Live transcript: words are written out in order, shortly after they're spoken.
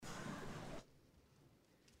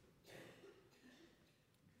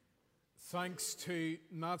Thanks to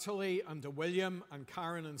Natalie and to William and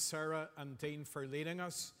Karen and Sarah and Dean for leading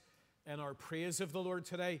us in our praise of the Lord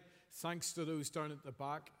today. Thanks to those down at the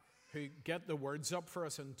back who get the words up for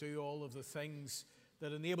us and do all of the things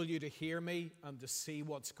that enable you to hear me and to see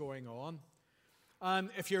what's going on. And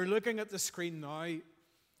if you're looking at the screen now,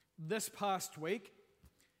 this past week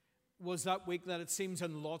was that week that it seems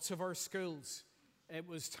in lots of our schools, it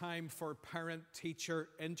was time for parent-teacher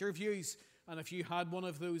interviews. And if you had one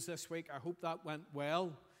of those this week, I hope that went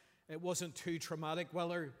well. It wasn't too traumatic,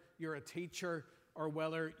 whether you're a teacher or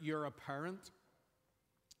whether you're a parent.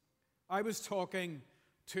 I was talking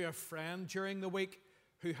to a friend during the week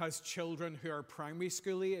who has children who are primary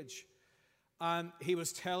school age. And he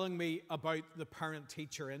was telling me about the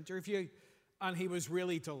parent-teacher interview. And he was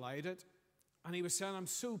really delighted. And he was saying, I'm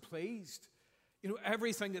so pleased. You know,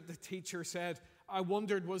 everything that the teacher said, I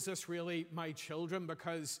wondered, was this really my children?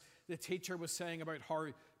 Because the teacher was saying about how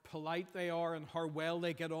polite they are and how well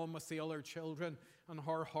they get on with the other children and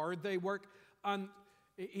how hard they work. And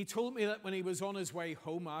he told me that when he was on his way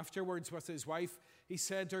home afterwards with his wife, he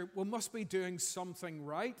said to her, we must be doing something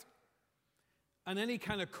right. And then he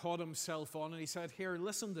kind of caught himself on and he said, here,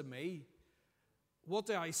 listen to me. What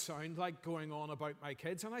do I sound like going on about my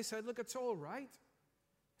kids? And I said, look, it's all right.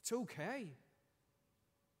 It's okay.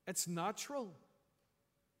 It's natural.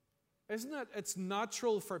 Isn't it? It's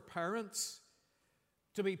natural for parents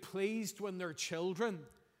to be pleased when their children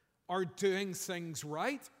are doing things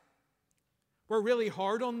right. We're really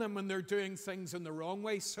hard on them when they're doing things in the wrong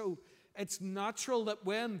way. So it's natural that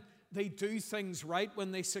when they do things right,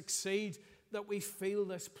 when they succeed, that we feel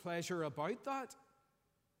this pleasure about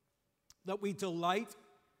that we delight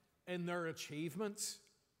in their achievements.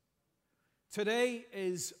 Today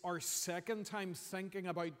is our second time thinking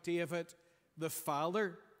about David the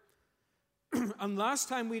father. And last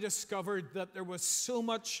time we discovered that there was so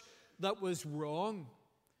much that was wrong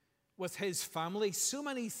with his family, so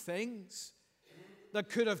many things that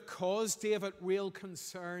could have caused David real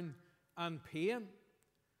concern and pain.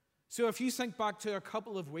 So if you think back to a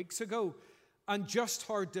couple of weeks ago and just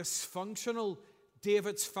how dysfunctional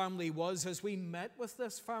David's family was as we met with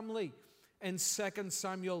this family in 2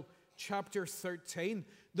 Samuel chapter 13,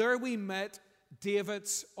 there we met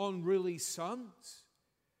David's unruly sons.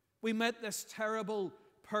 We met this terrible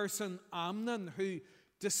person, Amnon, who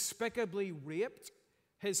despicably raped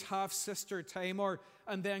his half-sister Tamar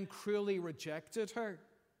and then cruelly rejected her.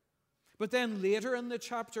 But then later in the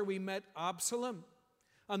chapter, we met Absalom,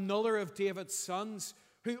 another of David's sons,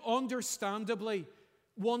 who understandably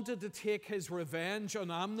wanted to take his revenge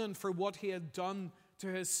on Amnon for what he had done to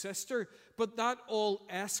his sister. But that all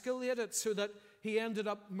escalated so that he ended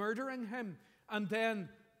up murdering him and then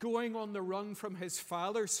going on the run from his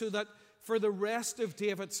father, so that for the rest of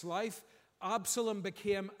David's life, Absalom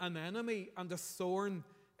became an enemy and a thorn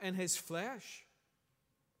in his flesh.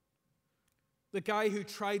 The guy who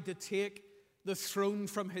tried to take the throne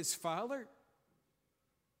from his father.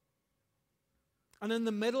 And in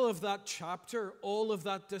the middle of that chapter, all of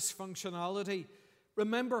that dysfunctionality,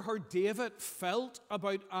 remember how David felt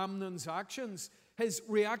about Amnon's actions. His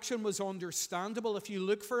reaction was understandable. If you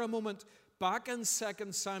look for a moment back in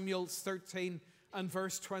 2 Samuel 13 and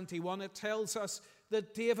verse 21, it tells us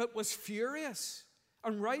that David was furious,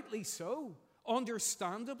 and rightly so,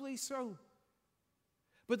 understandably so.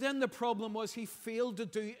 But then the problem was he failed to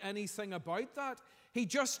do anything about that. He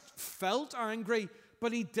just felt angry,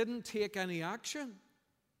 but he didn't take any action.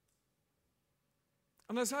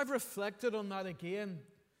 And as I've reflected on that again,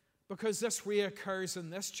 because this reoccurs in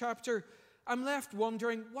this chapter, I'm left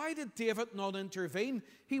wondering, why did David not intervene?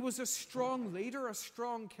 He was a strong leader, a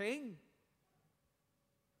strong king.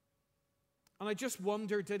 And I just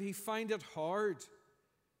wonder, did he find it hard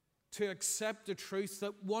to accept the truth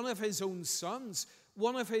that one of his own sons,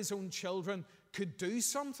 one of his own children, could do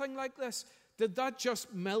something like this? Did that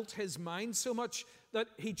just melt his mind so much that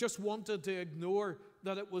he just wanted to ignore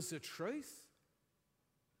that it was the truth?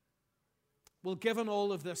 Well, given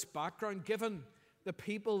all of this background, given the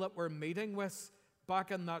people that we're meeting with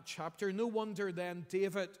back in that chapter, no wonder then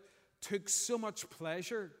David took so much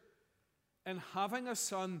pleasure in having a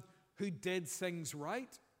son who did things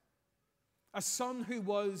right. A son who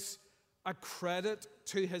was a credit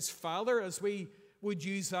to his father, as we would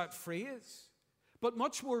use that phrase. But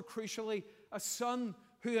much more crucially, a son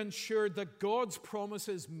who ensured that God's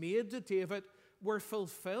promises made to David were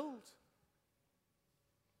fulfilled.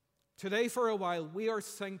 Today, for a while, we are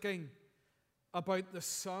thinking about the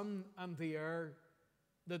son and the heir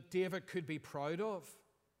that David could be proud of.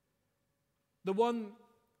 The one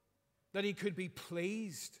that he could be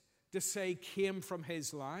pleased to say came from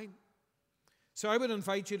his line. So I would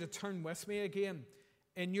invite you to turn with me again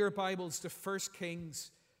in your Bibles to 1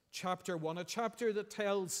 Kings chapter 1, a chapter that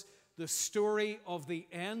tells the story of the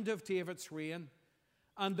end of David's reign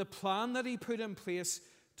and the plan that he put in place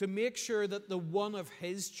to make sure that the one of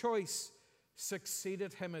his choice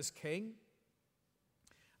succeeded him as king.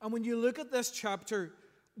 And when you look at this chapter,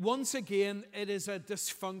 once again, it is a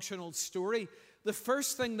dysfunctional story. The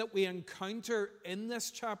first thing that we encounter in this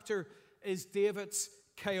chapter is David's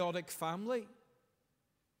chaotic family.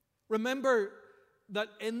 Remember that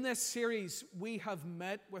in this series, we have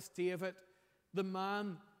met with David, the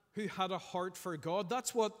man who had a heart for God.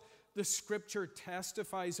 That's what the scripture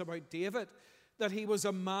testifies about David, that he was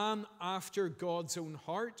a man after God's own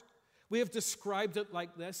heart. We have described it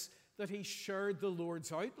like this, that he shared the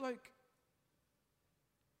Lord's outlook.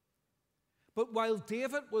 But while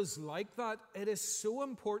David was like that, it is so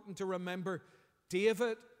important to remember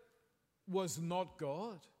David was not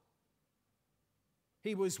God.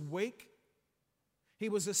 He was weak. He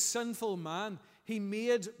was a sinful man. He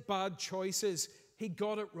made bad choices. He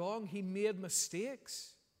got it wrong. He made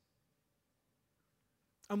mistakes.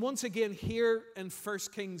 And once again, here in 1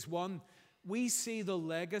 Kings 1, we see the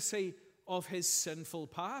legacy of his sinful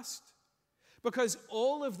past. Because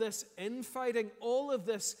all of this infighting, all of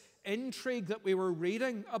this intrigue that we were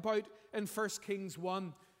reading about in 1 Kings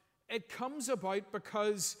 1, it comes about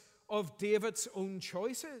because of David's own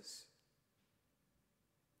choices.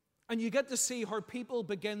 And you get to see how people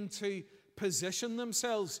begin to position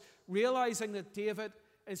themselves, realizing that David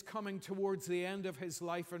is coming towards the end of his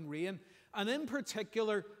life and reign. And in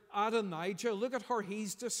particular, Adonijah, look at how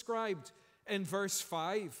he's described in verse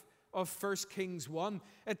 5 of 1 Kings 1.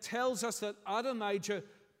 It tells us that Adonijah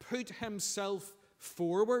put himself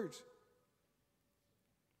forward.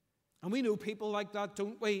 And we know people like that,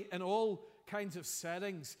 don't we, in all kinds of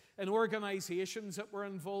settings, in organizations that we're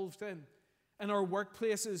involved in our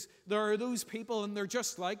workplaces. There are those people, and they're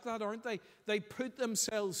just like that, aren't they? They put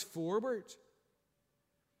themselves forward.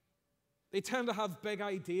 They tend to have big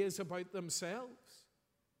ideas about themselves.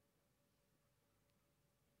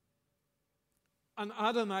 And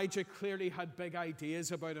Adonijah clearly had big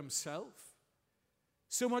ideas about himself.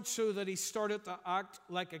 So much so that he started to act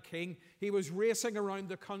like a king. He was racing around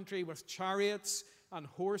the country with chariots and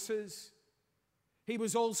horses. He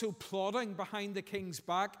was also plotting behind the king's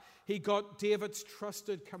back. He got David's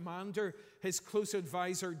trusted commander, his close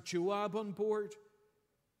advisor Joab, on board.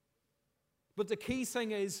 But the key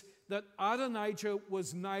thing is that Adonijah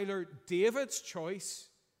was neither David's choice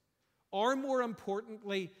or, more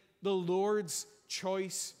importantly, the Lord's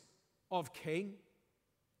choice of king.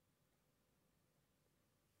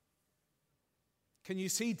 Can you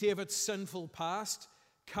see David's sinful past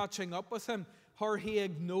catching up with him? How he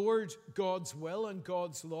ignored God's will and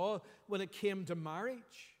God's law when it came to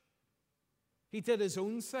marriage. He did his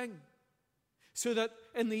own thing. So that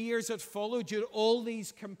in the years that followed, you had all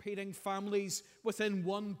these competing families within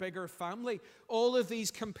one bigger family. All of these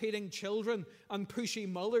competing children and pushy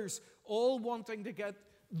mothers, all wanting to get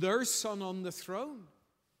their son on the throne.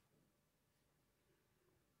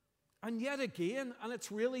 And yet again, and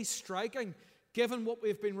it's really striking, given what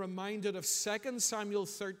we've been reminded of 2 Samuel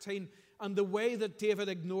 13 and the way that David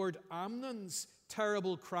ignored Amnon's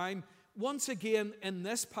terrible crime, once again in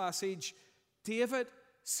this passage, David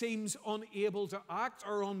seems unable to act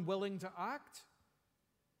or unwilling to act.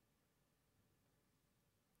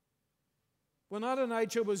 When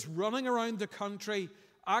Adonijah was running around the country,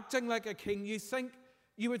 acting like a king,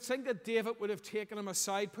 you would think that David would have taken him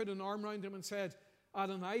aside, put an arm around him and said,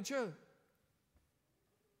 Adonijah,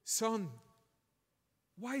 son,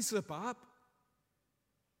 why's the bab?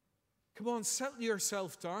 Come on, settle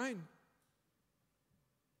yourself down.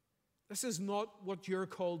 This is not what you're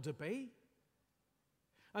called to be.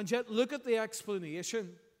 And yet, look at the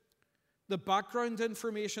explanation, the background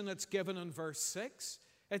information that's given in verse 6.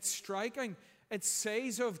 It's striking. It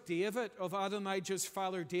says of David, of Adonijah's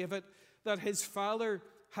father David, that his father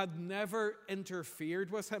had never interfered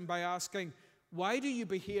with him by asking, why do you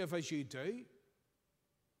behave as you do?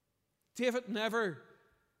 David never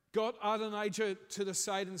got Adonijah to the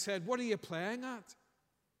side and said, what are you playing at?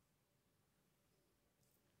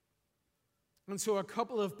 And so a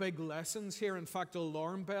couple of big lessons here, in fact,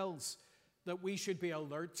 alarm bells that we should be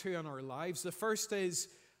alert to in our lives. The first is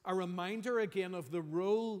a reminder again of the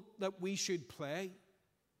role that we should play.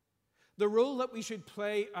 The role that we should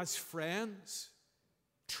play as friends,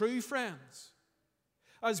 true friends,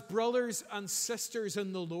 as brothers and sisters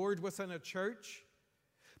in the Lord within a church,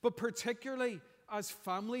 but particularly as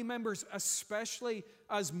family members, especially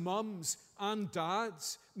as mums and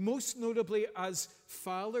dads, most notably as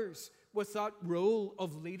fathers. with that role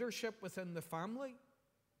of leadership within the family.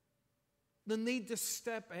 The need to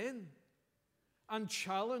step in and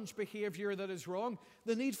challenge behavior that is wrong.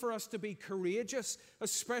 The need for us to be courageous,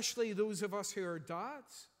 especially those of us who are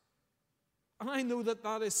dads. And I know that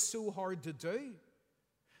that is so hard to do,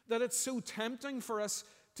 that it's so tempting for us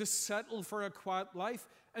to settle for a quiet life.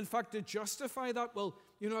 In fact, to justify that, well,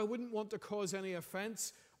 I wouldn't want to cause any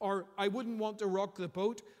offense, or I wouldn't want to rock the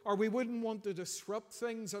boat, or we wouldn't want to disrupt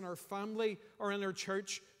things in our family or in our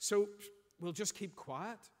church, so we'll just keep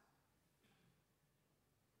quiet.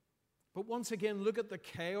 But once again, look at the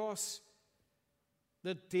chaos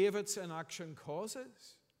that David's inaction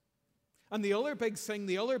causes. And the other big thing,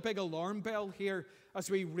 the other big alarm bell here as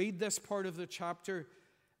we read this part of the chapter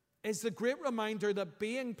is the great reminder that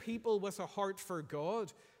being people with a heart for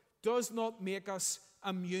God does not make us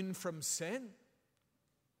immune from sin.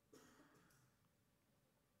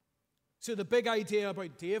 So the big idea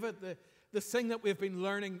about David, the thing that we've been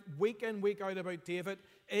learning week in, week out about David,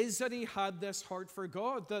 is that he had this heart for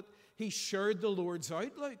God, that he shared the Lord's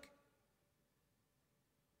outlook.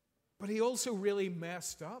 But he also really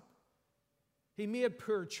messed up. He made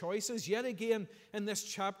poor choices. Yet again, in this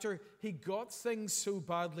chapter, he got things so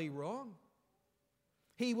badly wrong.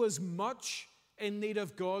 He was much in need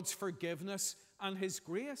of God's forgiveness and his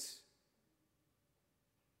grace.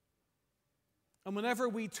 And whenever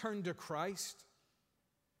we turn to Christ,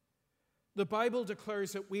 the Bible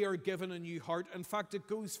declares that we are given a new heart. In fact, it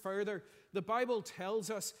goes further. The Bible tells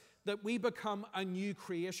us that we become a new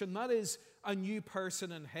creation. That is, a new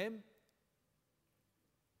person in him.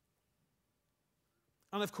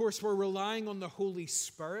 And of course, we're relying on the Holy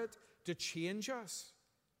Spirit to change us.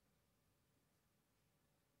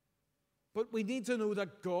 But we need to know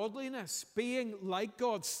that godliness, being like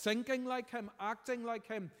God, thinking like him, acting like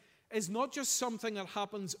him, is not just something that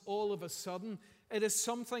happens all of a sudden. It is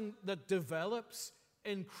something that develops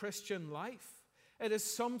in Christian life. It is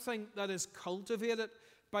something that is cultivated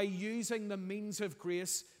by using the means of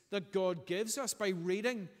grace that God gives us, by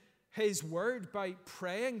reading his word, by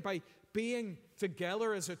praying, by being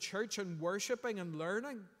together as a church and worshiping and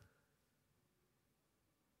learning.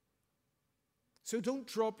 So don't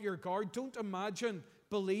drop your guard. Don't imagine,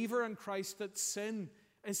 believer in Christ, that sin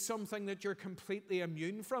is something that you're completely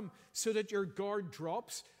immune from, so that your guard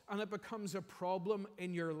drops and it becomes a problem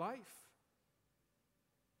in your life.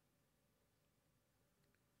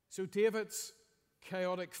 So David's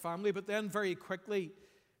chaotic family, but then very quickly,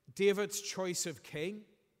 David's choice of king.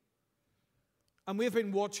 And we've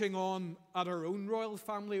been watching on at our own royal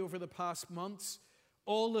family over the past months,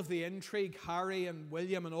 all of the intrigue, Harry and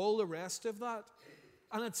William and all the rest of that.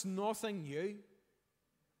 And it's nothing new.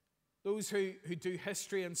 Those who do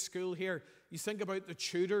history in school here, you think about the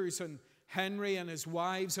Tudors and Henry and his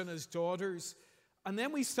wives and his daughters. And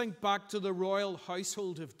then we think back to the royal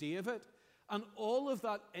household of David. And all of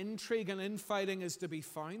that intrigue and infighting is to be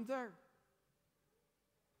found there.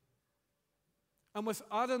 And with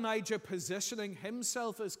Adonijah positioning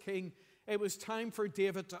himself as king, it was time for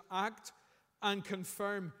David to act and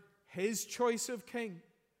confirm his choice of king.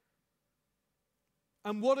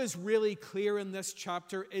 And what is really clear in this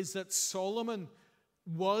chapter is that Solomon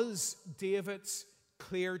was David's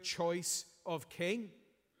clear choice of king.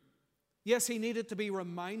 Yes, he needed to be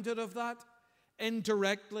reminded of that,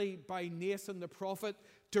 indirectly by Nathan the prophet,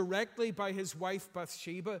 directly by his wife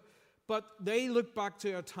Bathsheba. But they look back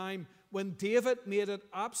to a time when David made it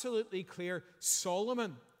absolutely clear,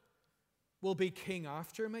 Solomon will be king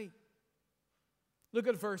after me. Look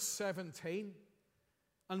at verse 17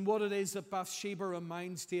 and what it is that Bathsheba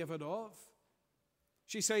reminds David of.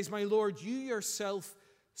 She says, "My Lord, you yourself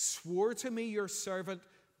swore to me, your servant,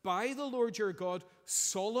 by the Lord your God,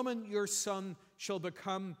 Solomon your son shall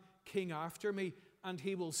become king after me, and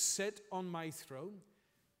he will sit on my throne."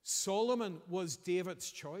 Solomon was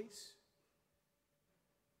David's choice.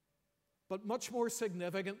 But much more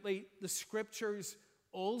significantly, the scriptures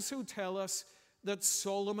also tell us that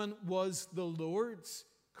Solomon was the Lord's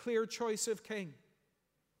clear choice of king.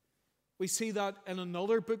 We see that in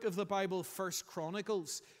another book of the Bible, 1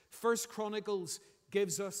 Chronicles. 1 Chronicles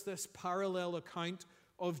gives us this parallel account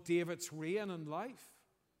of David's reign and life.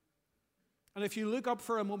 And if you look up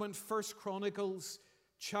for a moment, 1 Chronicles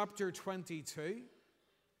chapter 22,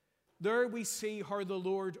 there we see how the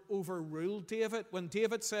Lord overruled David. When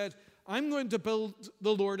David said, "I'm going to build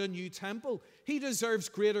the Lord a new temple. He deserves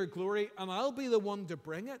greater glory, and I'll be the one to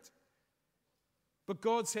bring it." But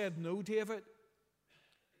God said, "No, David.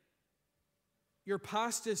 Your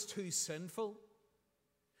past is too sinful.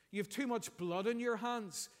 You have too much blood in your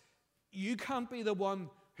hands. You can't be the one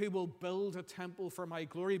who will build a temple for my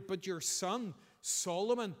glory, but your son,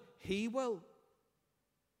 Solomon, he will.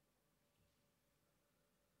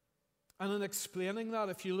 And in explaining that,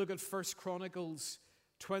 if you look at 1 Chronicles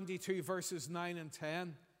 22, verses 9 and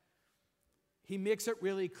 10, he makes it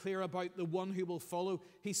really clear about the one who will follow.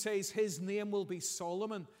 He says, his name will be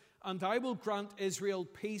Solomon, and I will grant Israel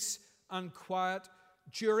peace and quiet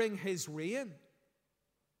during his reign.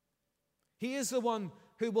 He is the one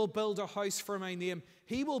who will build a house for my name.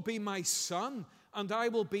 He will be my son, and I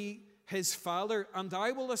will be his father, and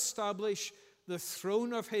I will establish the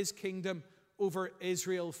throne of his kingdom over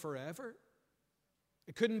Israel forever.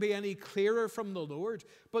 It couldn't be any clearer from the Lord.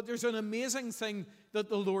 But there's an amazing thing that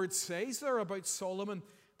the Lord says there about Solomon,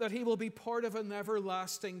 that he will be part of an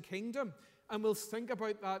everlasting kingdom. And we'll think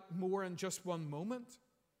about that more in just one moment.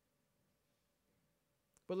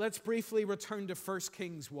 But let's briefly return to 1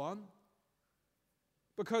 Kings 1.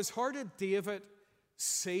 Because how did David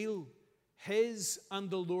seal his and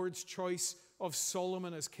the Lord's choice of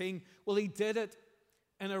Solomon as king? Well, he did it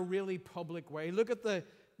in a really public way. Look at the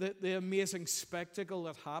amazing spectacle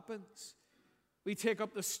that happens. We take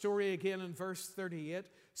up the story again in verse 38.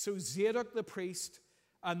 So Zadok the priest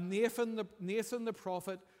and Nathan the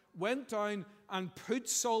prophet went down and put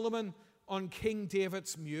Solomon on King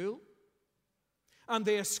David's mule, and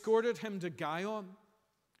they escorted him to Gihon.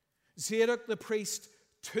 Zadok the priest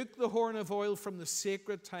took the horn of oil from the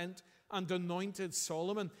sacred tent and anointed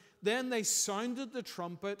Solomon. Then they sounded the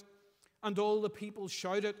trumpet, and all the people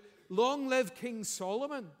shouted, "Long live King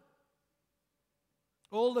Solomon!"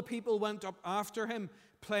 All the people went up after him,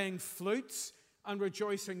 playing flutes and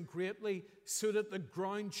rejoicing greatly, so that the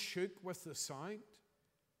ground shook with the sound.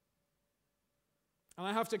 And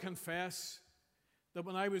I have to confess that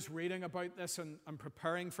when I was reading about this and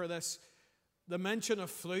preparing for this, the mention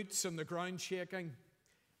of flutes and the ground shaking,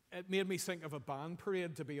 it made me think of a band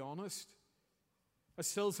parade, to be honest. I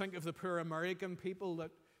still think of the poor American people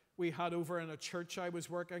that we had over in a church I was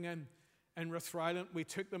working in Rathrilent. We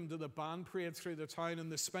took them to the band parade through the town,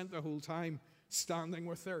 and they spent the whole time standing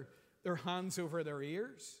with their hands over their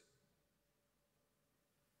ears.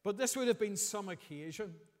 But this would have been some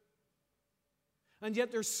occasion. And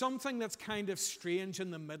yet there's something that's kind of strange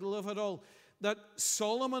in the middle of it all, that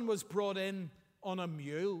Solomon was brought in on a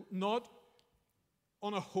mule, not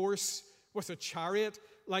on a horse with a chariot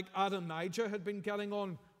like Adonijah had been getting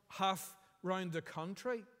on half round the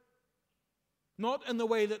country. Not in the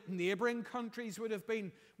way that neighboring countries would have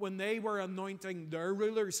been when they were anointing their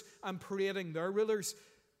rulers and parading their rulers.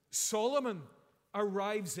 Solomon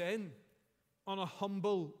arrives in on a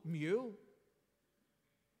humble mule.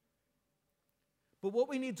 But what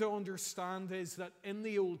we need to understand is that in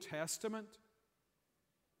the Old Testament,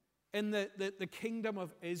 in the kingdom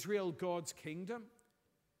of Israel, God's kingdom,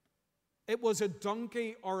 it was a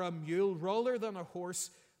donkey or a mule rather than a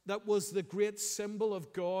horse that was the great symbol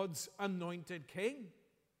of God's anointed king.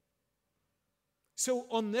 So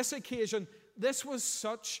on this occasion, this was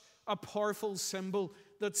such a powerful symbol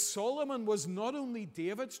that Solomon was not only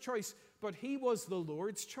David's choice, but he was the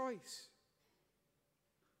Lord's choice.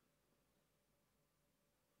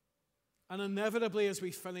 And inevitably, as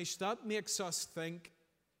we finish, that makes us think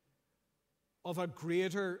of a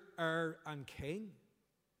greater heir and king.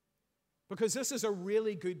 Because this is a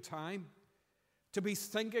really good time to be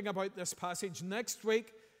thinking about this passage. Next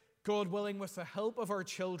week, God willing, with the help of our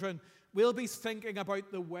children, we'll be thinking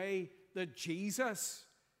about the way that Jesus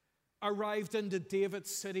arrived into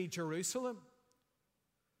David's city, Jerusalem.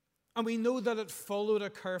 And we know that it followed a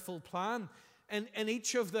careful plan. And in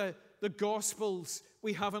each of the Gospels,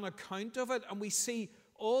 we have an account of it, and we see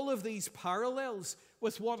all of these parallels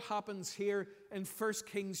with what happens here in 1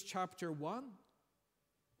 Kings chapter 1.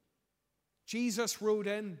 Jesus rode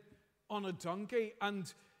in on a donkey,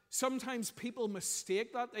 and sometimes people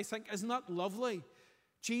mistake that. They think, isn't that lovely?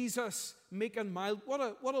 Jesus, meek and mild, what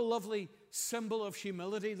a lovely symbol of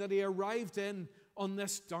humility that he arrived in on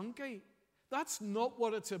this donkey. That's not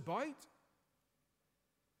what it's about.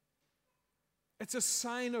 It's a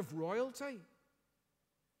sign of royalty,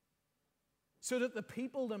 so that the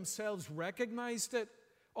people themselves recognized it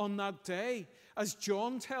on that day. As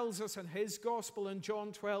John tells us in his gospel in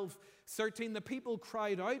John 12:13, the people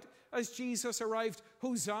cried out as Jesus arrived,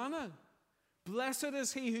 "Hosanna! Blessed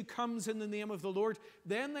is he who comes in the name of the Lord."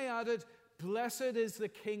 Then they added, "Blessed is the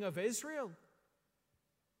King of Israel."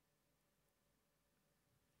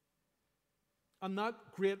 And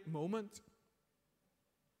that great moment,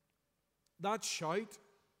 that shout,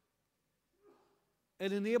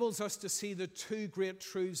 it enables us to see the two great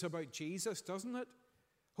truths about Jesus, doesn't it?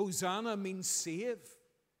 Hosanna means save.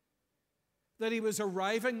 That he was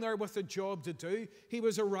arriving there with a job to do. He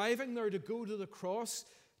was arriving there to go to the cross,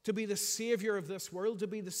 to be the Savior of this world, to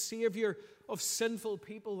be the Savior of sinful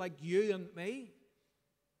people like you and me.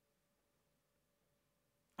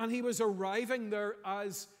 And he was arriving there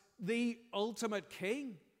as the ultimate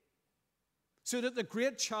King. So that the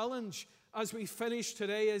great challenge as we finish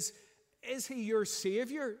today is he your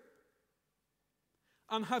Savior?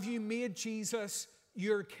 And have you made Jesus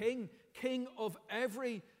your King? King of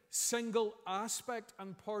every single aspect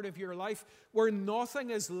and part of your life, where nothing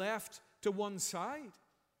is left to one side.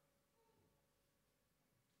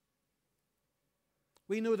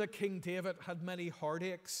 We know that King David had many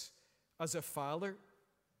heartaches as a father.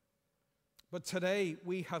 But today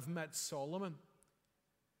we have met Solomon,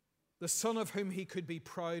 the son of whom he could be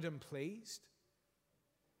proud and pleased.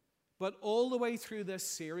 But all the way through this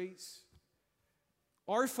series,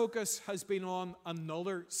 our focus has been on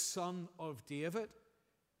another son of David,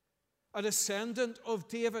 a descendant of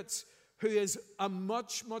David's who is a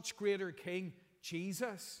much, much greater king,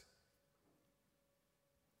 Jesus.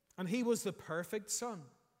 And he was the perfect son.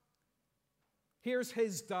 Here's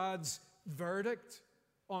his dad's verdict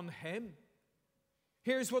on him.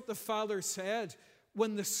 Here's what the father said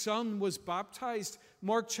when the son was baptized.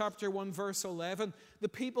 Mark chapter 1 verse 11. The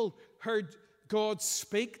people heard God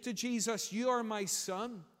speak to Jesus, "You are my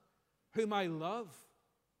son, whom I love.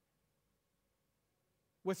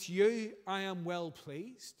 With you I am well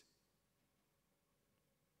pleased."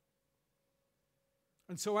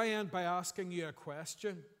 And so I end by asking you a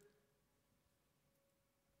question.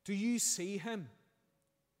 Do you see him?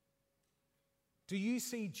 Do you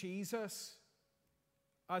see Jesus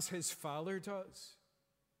as his Father does?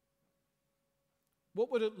 What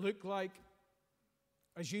would it look like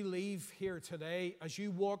as you leave here today, as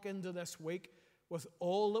you walk into this week with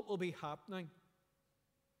all that will be happening,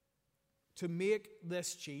 to make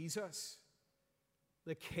this Jesus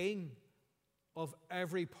the King of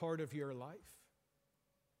every part of your life?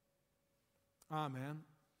 Amen.